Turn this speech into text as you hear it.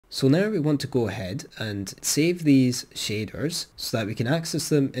So now we want to go ahead and save these shaders so that we can access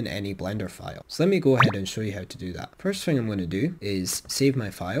them in any Blender file. So let me go ahead and show you how to do that. First thing I'm going to do is save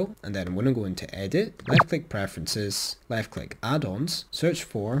my file, and then I'm going to go into Edit, left click Preferences, left click Add-ons, search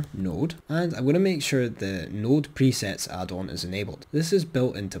for Node, and I'm going to make sure the Node Presets add-on is enabled. This is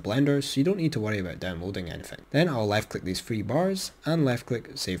built into Blender, so you don't need to worry about downloading anything. Then I'll left click these three bars and left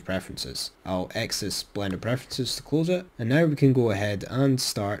click Save Preferences. I'll exit Blender Preferences to close it, and now we can go ahead and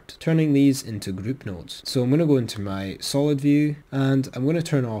start turning these into group nodes. So I'm going to go into my solid view, and I'm going to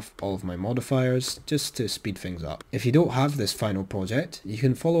turn off all of my modifiers just to speed things up. If you don't have this final project, you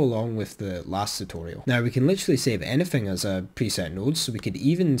can follow along with the last tutorial. Now we can literally save anything as a preset node, so we could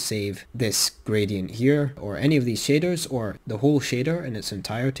even save this gradient here, or any of these shaders, or the whole shader in its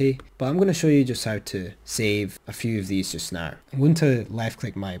entirety. But I'm going to show you just how to save a few of these just now. I'm going to left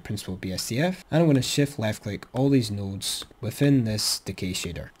click my principal BSDF, and I'm going to shift left click all these nodes within this decay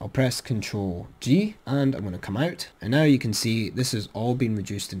shader. I'll press Ctrl G, and I'm going to come out, and now you can see this has all been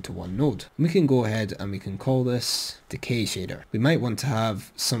reduced into one node. We can go ahead and we can call this decay shader. We might want to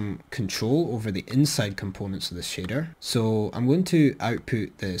have some control over the inside components of this shader, so I'm going to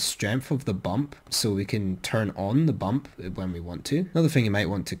output the strength of the bump so we can turn on the bump when we want to. Another thing you might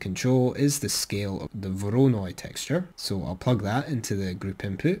want to control is the scale of the Voronoi texture, so I'll plug that into the group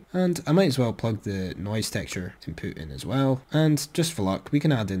input, and I might as well plug the noise texture input in as well, and just for luck we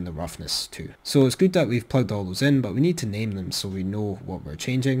can add in the roughness too. So it's good that we've plugged all those in, but we need to name them so we know what we're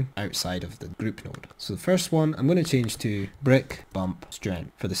changing outside of the group node. So the first one I'm going to change to brick bump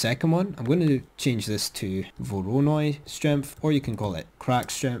strength. For the second one I'm going to change this to Voronoi strength, or you can call it crack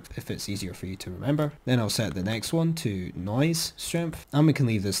strength if it's easier for you to remember. Then I'll set the next one to noise strength, and we can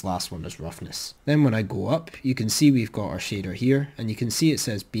leave this last one as roughness. Then when I go up, you can see we've got our shader here, and you can see it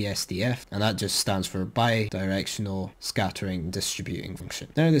says BSDF, and that just stands for bidirectional scattering distributing function.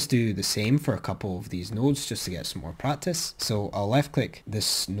 Now let's do the same for a couple of these nodes just to get some more practice. So I'll left click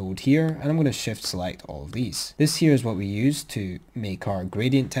this node here, and I'm going to shift select all of these. This here is what we use to make our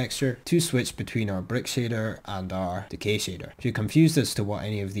gradient texture to switch between our brick shader and our decay shader. If you're confused as to what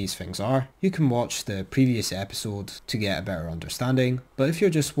any of these things are, you can watch the previous episode to get a better understanding, but if you're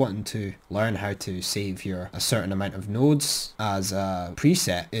just wanting to learn how to save a certain amount of nodes as a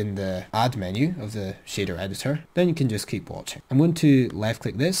preset in the add menu of the shader editor, then you can just keep watching. I'm going to left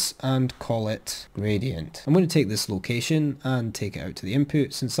click this and call it gradient. I'm going to take this location and take it out to the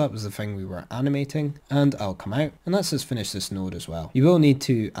input, since that was the thing we were animating, and I'll come out, and let's just finish this node as well. You will need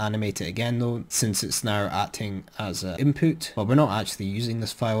to animate it again though, since it's now acting as an input, but we're not actually using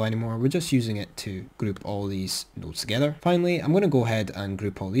this file anymore, we're just using it to group all these nodes together. Finally, I'm going to go ahead and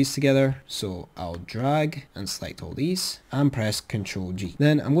group all these together, so I'll drag and select all these and press Ctrl G.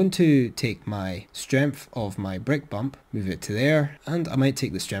 Then I'm going to take my strength of my brick bump, move it to there, and I might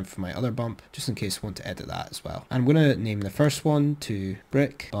take the strength of my other bump just in case I want to edit that as well. I'm going to name the first one to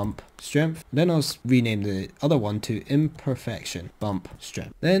brick bump strength, then I'll rename the other one to imperfection bump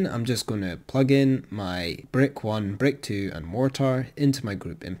strength. Then I'm just going to plug in my brick 1, brick 2 and mortar into my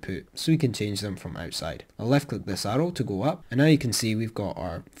group input so we can change them from outside. I'll left click this arrow to go up, and now you can see we've got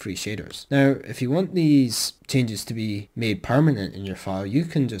our three shaders. Now if you want these changes to be made permanent in your file, you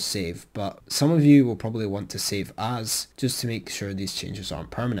can just save, but some of you will probably want to save as just to make sure these changes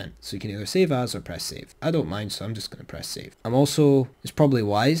aren't permanent. So you can either save as or press save. I don't mind, so I'm just going to press save. It's probably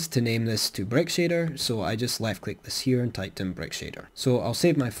wise to name this to brick shader, so I just left click this here and typed in brick shader. So I'll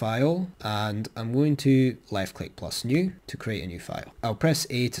save my file, and I'm going to left click plus new to create a new file. I'll press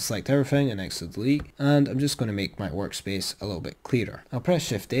A to select everything and X to delete, and I'm just going to make my workspace a little bit clearer. I'll press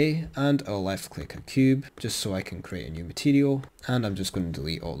shift A and I'll left click a cube just so I can create a new material, and I'm just going to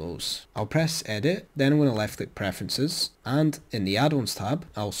delete all those. I'll press edit, then I'm going to left click preferences, and in the add-ons tab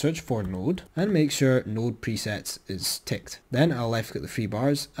I'll search for node and make sure node presets is ticked. Then I'll left click the three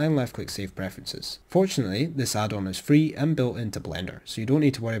bars and left click save preferences. Fortunately this add-on is free and built into Blender, so you don't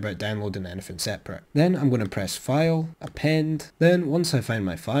need to worry about downloading anything separate. Then I'm going to press file, append, then once I find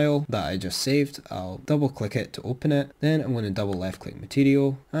my file that I just saved, I'll double click it to open it, then I'm going to double left click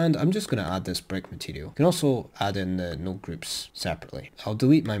material, and I'm just going to add this brick material. You can also add in the node groups separately. I'll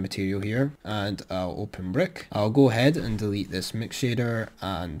delete my material here and I'll open brick. I'll go ahead and delete this mix shader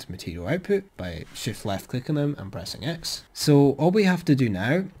and material output by shift left clicking them and pressing X. So all we have to do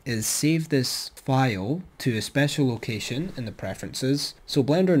now is save this file to a special location in the preferences so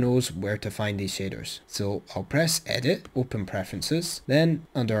Blender knows where to find these shaders. So I'll press edit, open preferences, then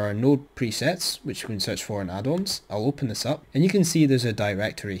under our node presets, which we can search for in add-ons, I'll open this up and you can see there's a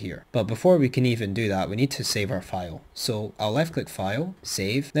directory here. But before we can even do that, we need to save our file. So I'll left click file,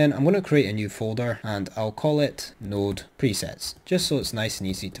 save, then I'm going to create a new folder and I'll call it node node presets, just so it's nice and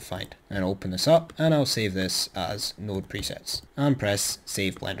easy to find. And I'll open this up and I'll save this as node presets and press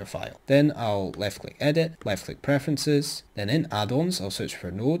save blender file. Then I'll left click edit, left click preferences, then in add-ons I'll search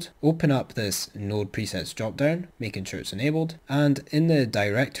for node, open up this node presets drop down, making sure it's enabled, and in the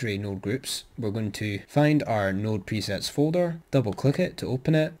directory node groups we're going to find our node presets folder, double click it to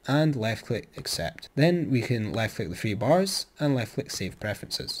open it, and left click accept. Then we can left click the three bars and left click save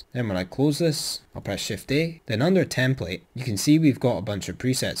preferences. Then when I close this, I'll press Shift A. Then under template, you can see we've got a bunch of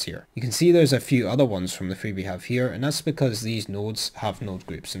presets here. You can see there's a few other ones from the three we have here, and that's because these nodes have node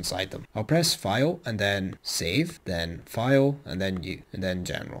groups inside them. I'll press file and then save, then file and then new, and then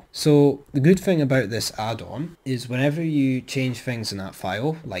general. So the good thing about this add-on is whenever you change things in that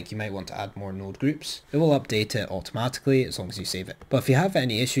file, like you might want to add more node groups, it will update it automatically as long as you save it. But if you have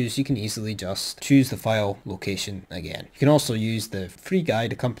any issues, you can easily just choose the file location again. You can also use the free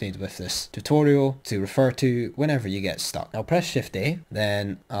guide accompanied with this tutorial to refer to whenever you get stuck. I'll press Shift A,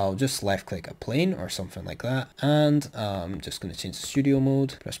 then I'll just left click a plane or something like that, and I'm just going to change the studio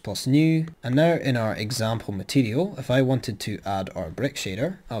mode, press plus new, and now in our example material, if I wanted to add our brick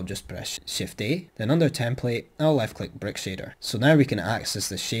shader, I'll just press Shift A, then under template, I'll left click brick shader. So now we can access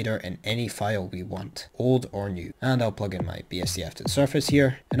the shader in any file we want, old or new, and I'll plug in my BSDF to the surface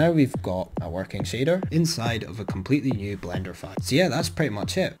here, and now we've got a working shader inside of a completely new Blender file. So yeah, that's pretty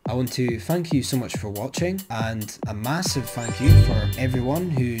much it. I want to thank you so much for watching, and a massive thank you for everyone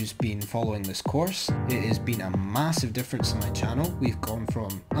who's been following this course. It has been a massive difference in my channel. We've gone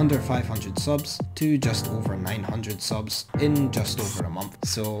from under 500 subs to just over 900 subs in just over a month.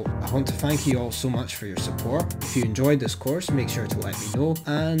 So I want to thank you all so much for your support. If you enjoyed this course, make sure to let me know,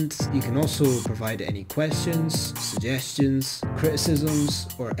 and you can also provide any questions, suggestions, criticisms,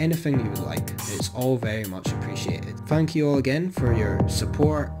 or anything you would like. It's all very much appreciated. Thank you all again for your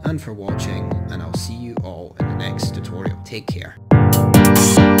support and for watching, and I'll see you all in the next tutorial. Take care.